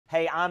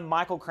Hey, I'm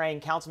Michael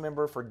Crane, council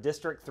member for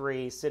District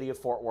 3, City of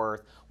Fort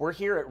Worth. We're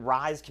here at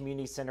Rise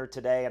Community Center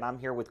today, and I'm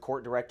here with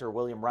Court Director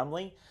William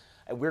Rumley.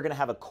 And we're going to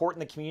have a Court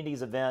in the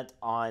Communities event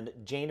on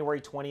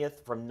January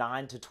 20th from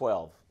 9 to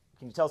 12.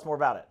 Can you tell us more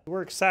about it?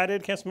 We're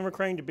excited, Councilmember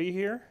Crane, to be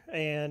here,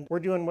 and we're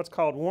doing what's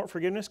called Warrant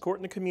Forgiveness Court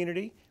in the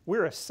Community.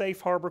 We're a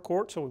safe harbor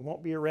court, so we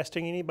won't be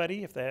arresting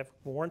anybody if they have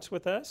warrants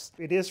with us.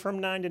 It is from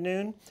 9 to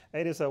noon.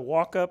 It is a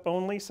walk-up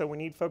only, so we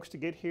need folks to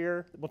get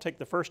here. We'll take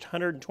the first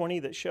 120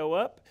 that show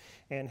up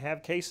and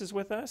have cases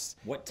with us.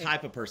 What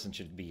type of person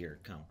should be here?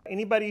 Come.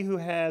 Anybody who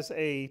has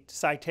a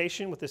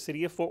citation with the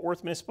City of Fort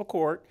Worth Municipal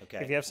Court.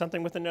 Okay. If you have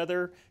something with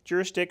another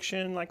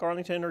jurisdiction like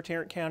Arlington or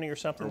Tarrant County or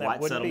something, Or that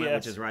White wouldn't be Settlement,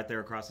 us. which is right there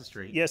across the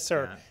street. Yes,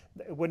 sir. Yeah.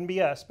 It wouldn't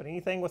be us, but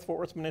anything with Fort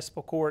Worth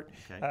Municipal Court,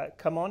 Okay.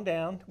 come on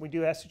down. We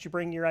do ask that you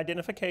bring your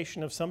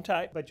identification of some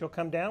type, but you'll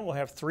come down. We'll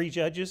have 3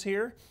 judges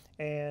here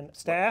and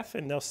staff,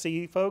 and they'll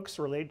see folks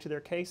related to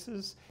their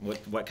cases.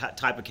 What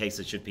type of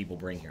cases should people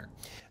bring here?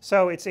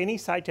 So it's any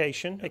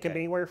citation. It can Okay.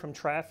 be anywhere from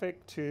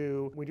traffic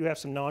to, we do have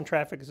some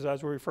non-traffic,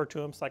 as we refer to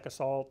them, like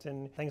assault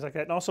and things like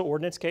that. And also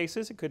ordinance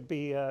cases. It could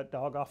be a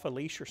dog off a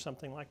leash or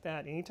something like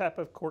that. Any type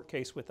of court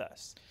case with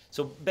us.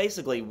 So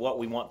basically what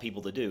we want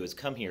people to do is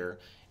come here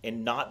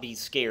and not be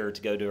scared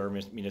to go to our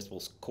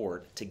municipal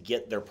court to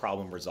get their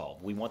problem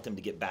resolved. We want them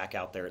to get back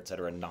out there, et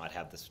cetera, and not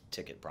have this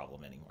ticket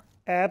problem anymore.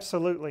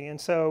 Absolutely. And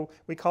so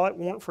we call it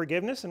warrant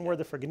forgiveness. And where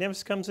the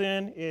forgiveness comes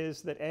in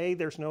is that A,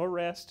 there's no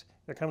arrest.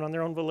 They're coming on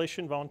their own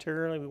volition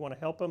voluntarily. We want to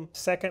help them.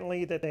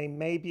 Secondly, that they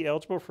may be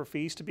eligible for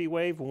fees to be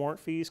waived,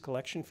 warrant fees,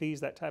 collection fees,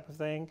 that type of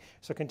thing.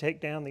 So it can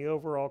take down the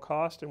overall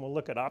cost, and we'll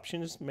look at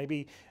options.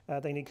 Maybe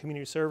they need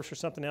community service or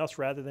something else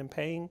rather than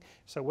paying.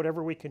 So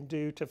whatever we can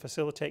do to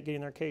facilitate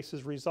getting their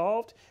cases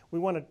resolved, we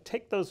want to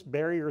take those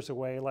barriers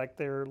away, like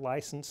their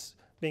license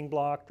being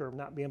blocked or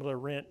not being able to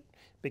rent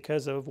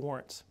because of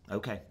warrants.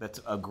 Okay, that's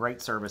a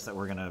great service that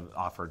we're going to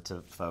offer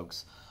to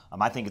folks.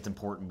 I think it's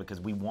important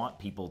because we want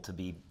people to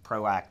be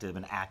proactive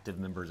and active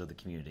members of the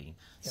community.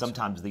 Yes,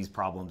 sometimes these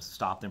problems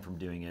stop them from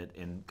doing it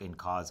and can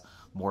cause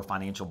more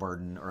financial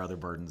burden or other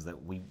burdens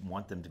that we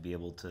want them to be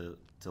able to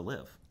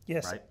live.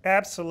 Yes, right?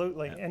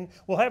 absolutely. Yeah. And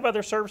we'll have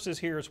other services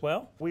here as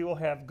well. We will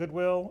have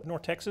Goodwill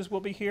North Texas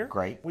will be here.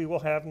 Great. We will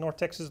have North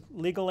Texas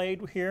Legal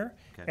Aid here.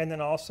 Okay. And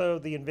then also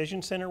the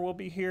Envision Center will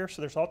be here.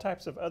 So there's all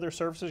types of other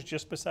services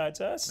just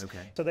besides us.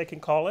 Okay. So they can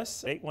call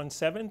us,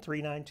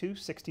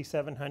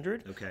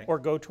 817-392-6700. Okay. Or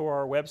go to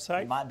our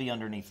website. It might be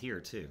underneath here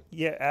too.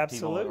 Yeah,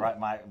 absolutely. People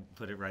might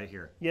put it right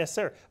here. Yes,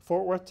 sir.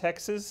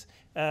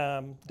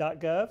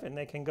 FortWorthTexas.gov, and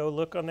they can go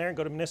look on there and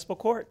go to municipal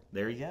court.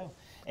 There you go.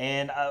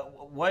 And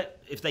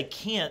what if they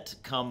can't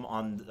come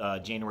on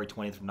January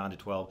 20th from 9 to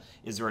 12?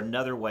 Is there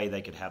another way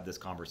they could have this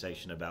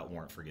conversation about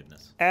warrant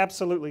forgiveness?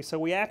 Absolutely. So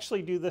we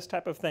actually do this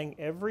type of thing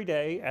every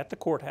day at the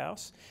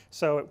courthouse.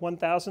 So at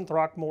 1000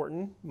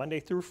 Throckmorton,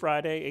 Monday through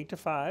Friday, 8 to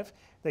 5,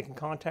 they can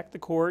contact the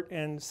court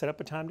and set up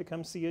a time to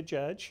come see a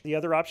judge. The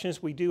other option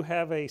is we do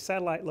have a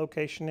satellite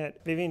location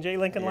at Vivian J.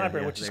 Lincoln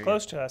Library, which is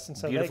close to us. And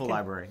so beautiful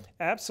library.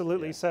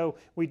 Absolutely. Yeah. So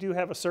we do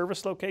have a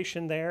service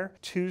location there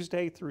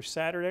Tuesday through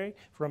Saturday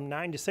from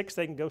 9 to 6.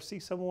 They can go see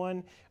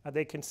someone.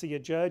 They can see a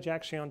judge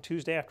actually on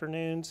Tuesday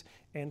afternoons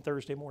and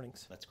Thursday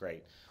mornings. That's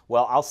great.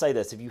 Well, I'll say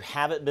this. If you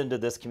haven't been to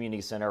this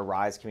community center,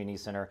 Rise Community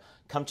Center,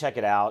 come check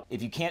it out.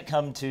 If you can't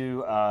come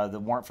to the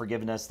warrant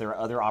forgiveness, there are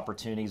other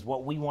opportunities.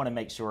 What we want to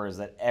make sure is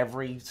that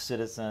every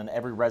citizen,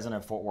 every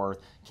resident of Fort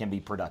Worth can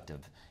be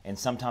productive. And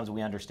sometimes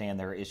we understand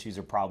there are issues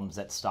or problems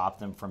that stop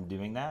them from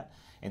doing that.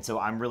 And so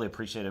I'm really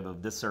appreciative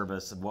of this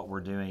service, of what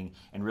we're doing,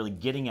 and really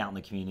getting out in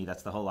the community.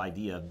 That's the whole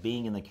idea of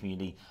being in the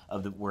community,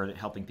 we're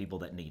helping people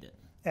that need it.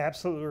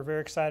 Absolutely. We're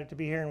very excited to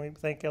be here, and we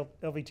thank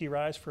LVT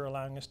Rise for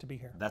allowing us to be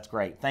here. That's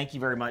great. Thank you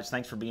very much.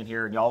 Thanks for being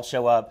here. And y'all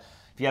show up.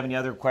 If you have any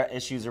other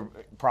issues or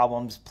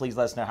problems, please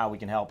let us know how we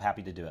can help.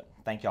 Happy to do it.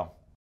 Thank y'all.